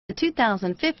The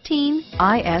 2015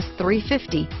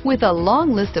 IS350. With a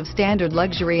long list of standard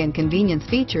luxury and convenience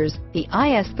features, the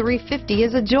IS350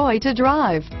 is a joy to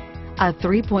drive. A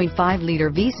 3.5-liter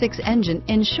V6 engine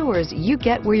ensures you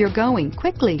get where you're going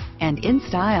quickly and in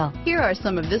style. Here are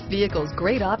some of this vehicle's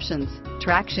great options: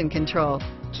 traction control,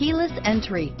 keyless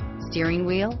entry, steering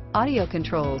wheel audio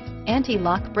controls,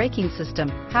 anti-lock braking system,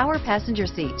 power passenger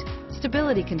seat,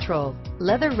 stability control,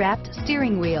 leather-wrapped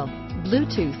steering wheel,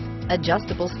 Bluetooth,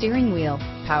 adjustable steering wheel,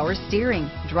 power steering,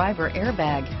 driver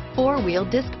airbag, four-wheel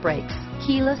disc brakes,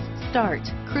 keyless start,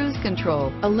 cruise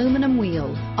control, aluminum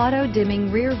wheels, auto-dimming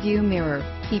rear view mirror,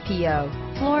 PPO,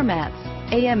 floor mats,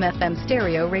 AM/FM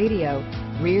stereo radio,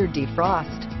 rear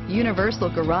defrost,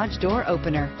 universal garage door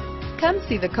opener. Come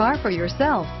see the car for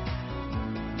yourself.